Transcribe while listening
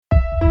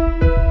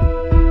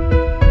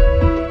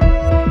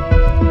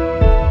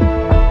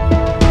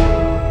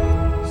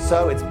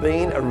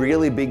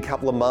really big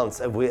couple of months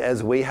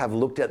as we have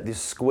looked at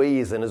this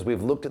squeeze, and as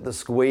we've looked at the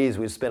squeeze,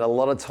 we've spent a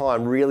lot of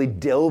time really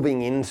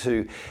delving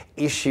into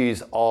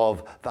issues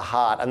of the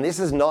heart. And this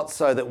is not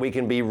so that we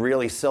can be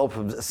really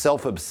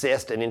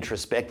self-obsessed and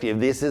introspective.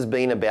 This has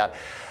been about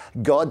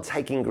God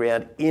taking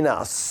ground in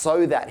us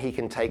so that he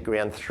can take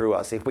ground through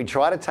us. If we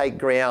try to take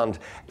ground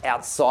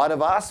outside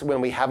of us when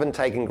we haven't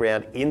taken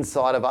ground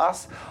inside of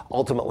us,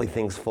 ultimately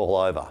things fall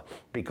over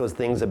because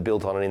things are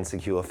built on an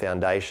insecure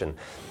foundation.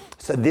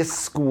 So this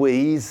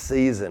squeeze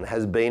season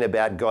has been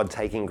about God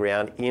taking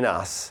ground in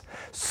us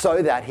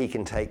so that he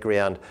can take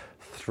ground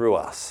through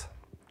us.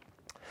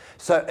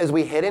 So as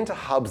we head into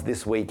Hubs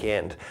this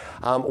weekend,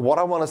 what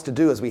I want us to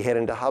do as we head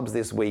into Hubs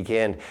this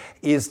weekend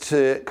is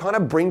to kind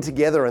of bring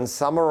together and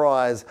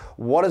summarize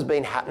what has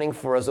been happening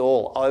for us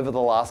all over the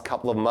last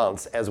couple of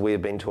months as we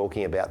have been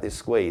talking about this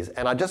squeeze.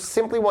 And I just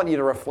simply want you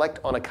to reflect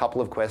on a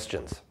couple of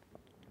questions.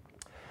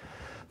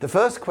 The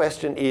first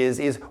question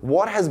is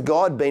what has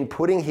God been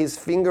putting his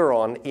finger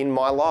on in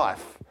my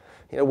life?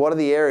 You know, what are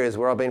the areas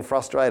where I've been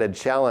frustrated,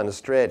 challenged,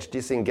 stretched,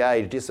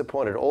 disengaged,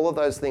 disappointed, all of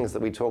those things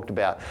that we talked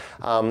about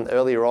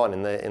earlier on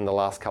in the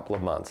last couple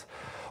of months.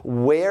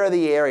 Where are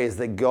the areas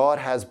that God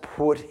has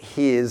put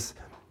his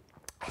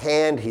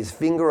hand, his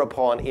finger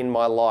upon in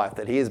my life,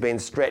 that he has been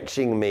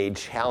stretching me,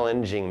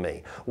 challenging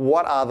me?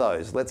 What are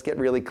those? Let's get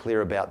really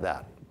clear about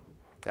that.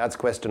 That's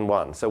question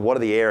one. So what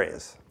are the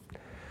areas?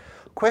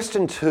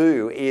 Question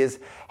two is,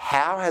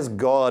 how has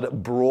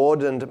God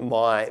broadened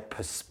my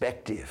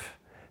perspective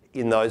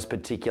in those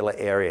particular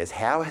areas?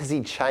 How has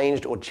he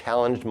changed or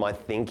challenged my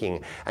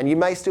thinking? And you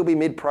may still be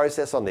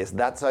mid-process on this,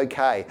 that's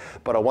okay,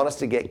 but I want us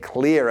to get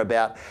clear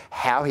about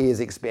how he is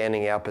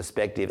expanding our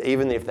perspective,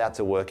 even if that's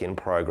a work in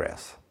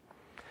progress.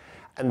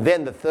 And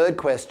then the third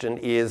question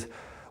is,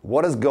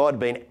 what has God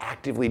been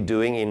actively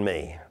doing in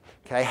me?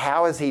 Okay,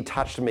 how has he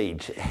touched me,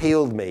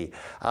 healed me,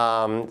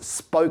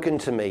 spoken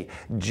to me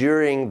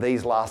during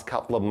these last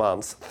couple of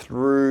months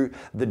through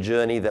the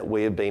journey that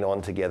we have been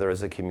on together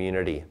as a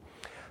community?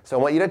 So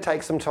I want you to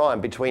take some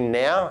time between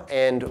now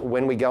and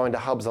when we go into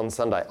Hubs on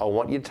Sunday. I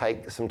want you to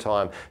take some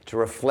time to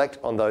reflect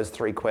on those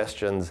three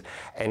questions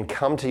and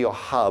come to your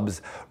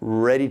Hubs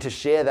ready to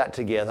share that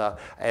together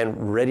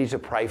and ready to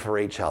pray for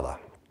each other.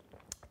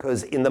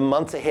 Because in the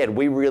months ahead,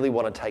 we really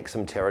want to take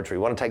some territory.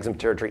 We want to take some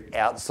territory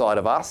outside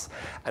of us,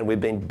 and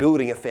we've been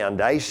building a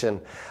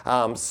foundation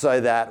so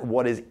that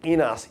what is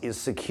in us is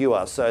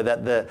secure, so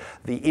that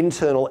the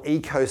internal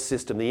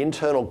ecosystem, the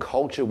internal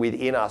culture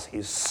within us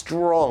is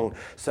strong,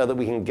 so that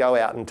we can go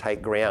out and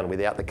take ground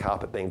without the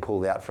carpet being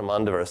pulled out from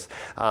under us,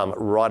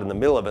 right in the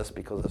middle of us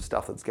because of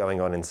stuff that's going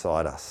on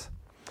inside us.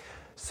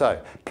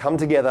 So come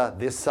together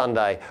this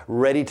Sunday,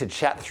 ready to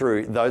chat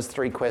through those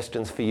three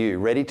questions for you,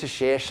 ready to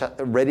share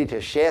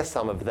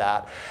some of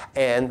that,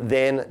 and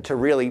then to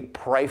really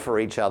pray for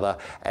each other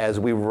as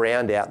we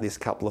round out this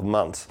couple of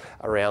months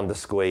around the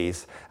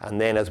squeeze.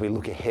 And then as we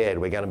look ahead,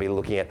 we're going to be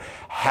looking at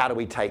how do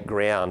we take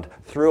ground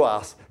through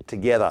us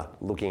together,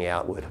 looking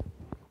outward.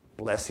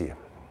 Bless you.